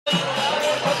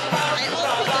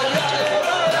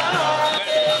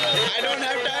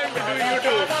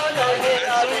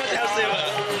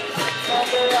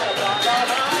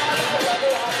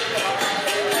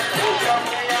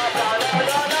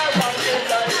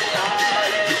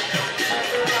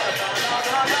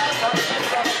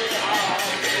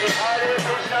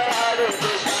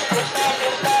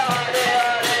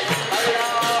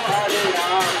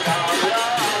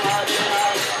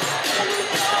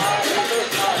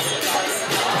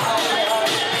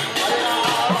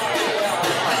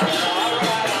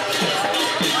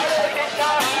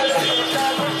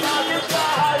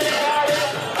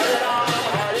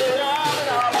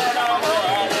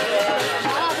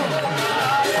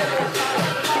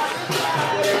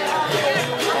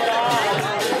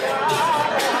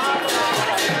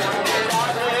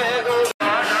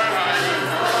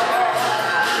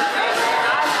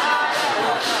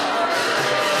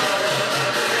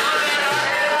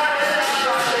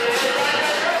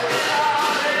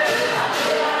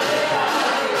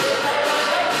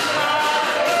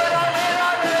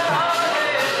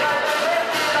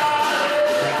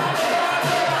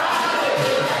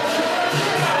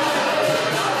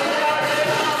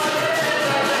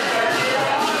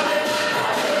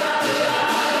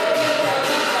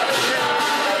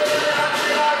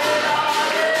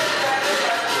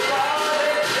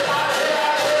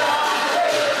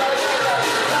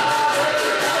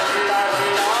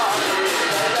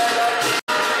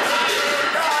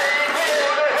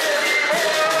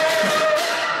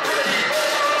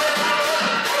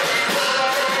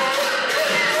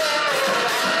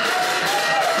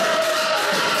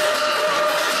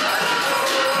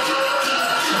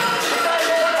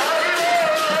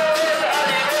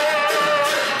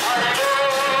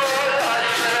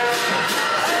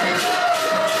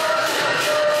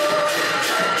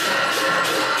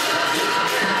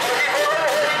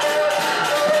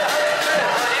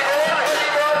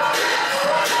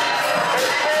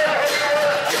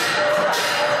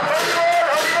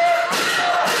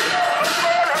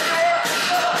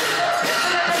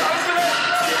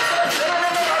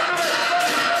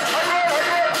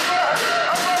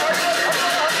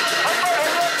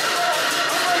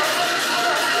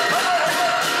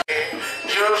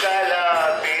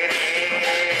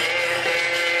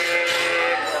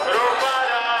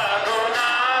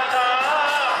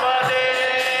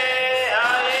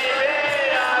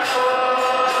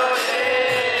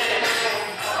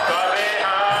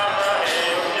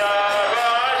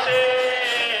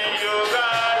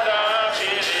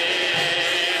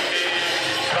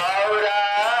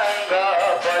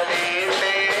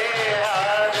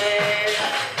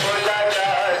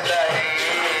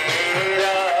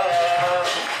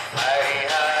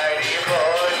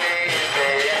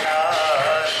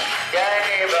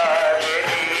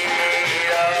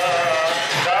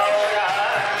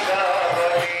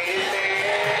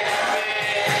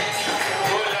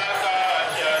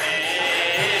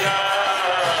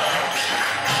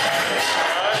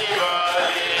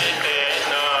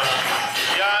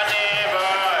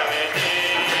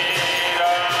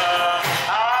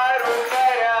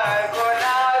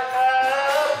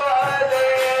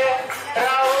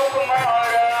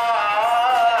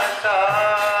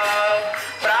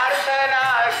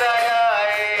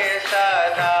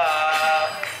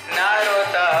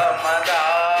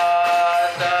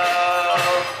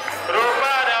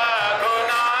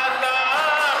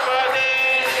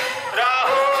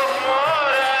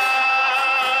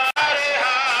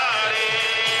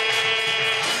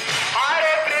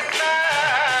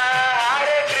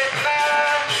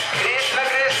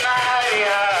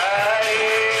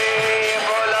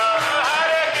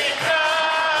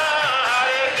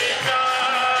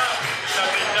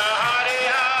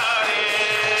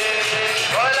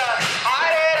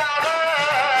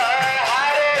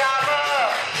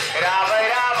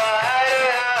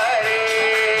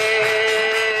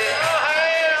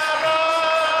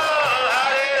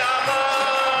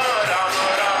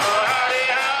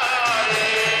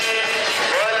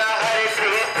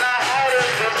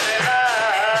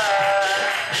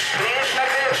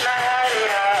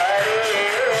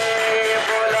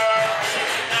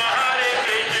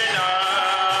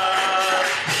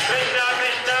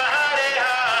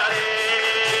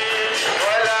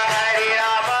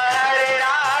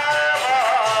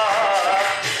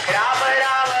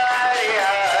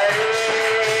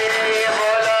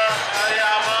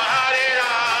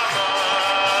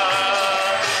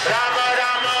Rama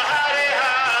Rama Hare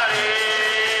Hare,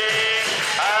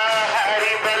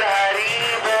 Hari Bol Hari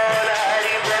Bol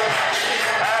Hari Bol,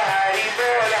 Hari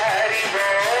Bol Hari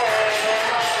Bol,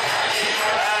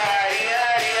 Hari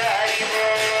Hari Hari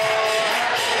Bol,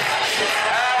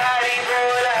 Hari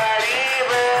Bol Hari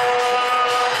Bol,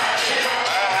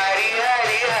 Hari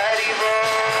Hari Hari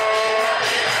Bol,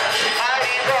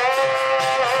 Hari Bol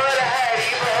Hari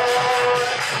Bol,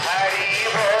 Hari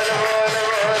Bol Bol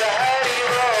Bol Hari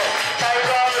Bol, Sai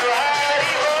Gaur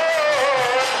Hari Bol,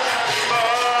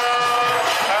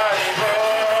 Hari Bol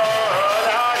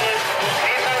Hari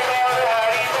Sai Gaur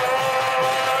Hari Bol,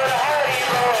 Hari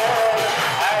Bol,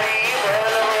 Hari Bol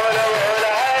Bol Bol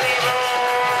Hari Bol,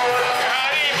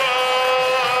 Hari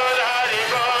Bol Hari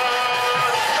Bol,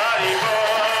 Hari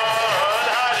Bol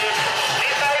Hari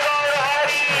Sai Gaur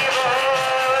Hari Bol,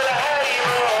 Hari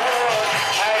Bol,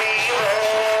 Hari Bol,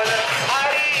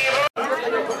 Hari Bol.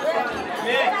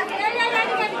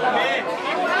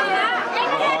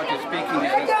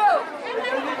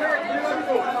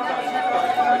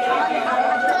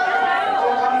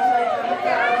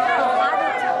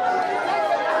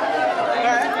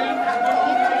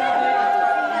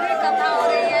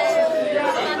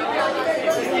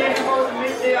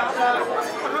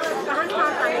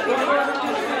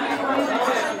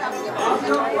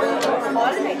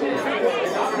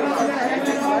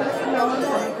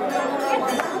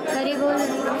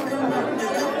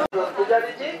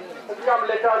 Pujari ji, come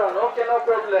later on. Okay, no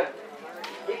problem.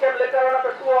 He came later on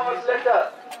after 2 hours later,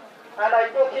 and I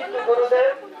took him to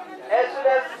Gurudev. As soon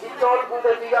as he told,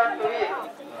 Gurudev began to eat,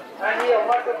 and he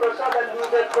wanted prasad, and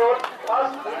Gurudev told,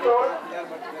 first he told,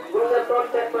 Gurudev told,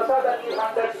 take prasad and give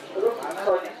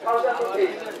 1,000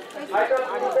 rupees. I told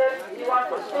Gurudev, he wants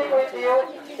to speak with you,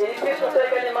 he refused to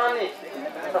take any money.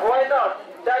 Why not?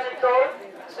 Then he told,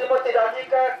 Srimati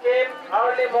Radhika came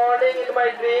early morning in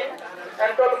my dream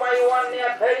and told my one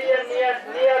very near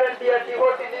and dear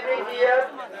devotee living here,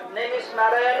 name is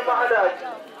Narayan Maharaj.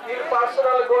 You will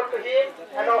personally go to him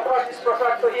and offer this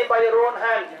prasad to him by your own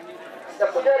hand.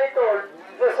 The Pujari told,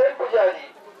 the same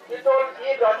Pujari, he told,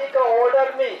 if Radhika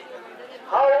ordered me,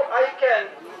 how I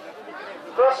can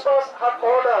trespass her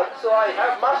order, so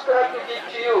I must have to give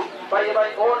to you by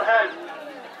my own hand.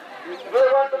 You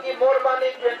want to give more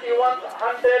money,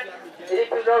 2100,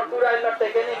 if you don't do, I will not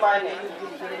take any money.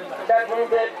 Then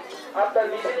Gurudev, after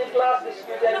visiting class, this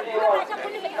student he wants.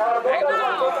 Now,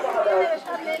 Maharaj,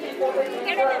 he put it in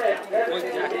internet,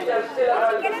 everything is still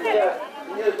available here.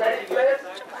 In this very place,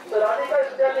 so Radhika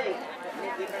is telling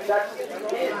that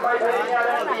he is my very near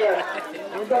and dear.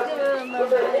 Because to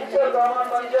the initial Raman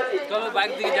Manjari, he told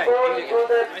to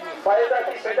the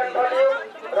biography second volume,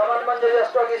 Raman Manjari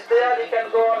stock is there, he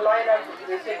can go online and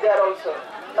receive there also.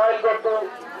 Now I will go to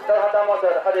the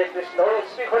Hadamodar, Hare Krishna. We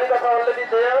speak Harikatha already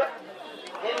there,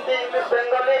 Hindi, English,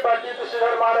 Bengali, but due to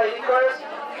Sridhar Maharaj request,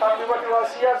 some devotee was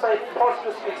here, so I forced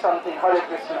to speak something. Hare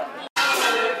Krishna.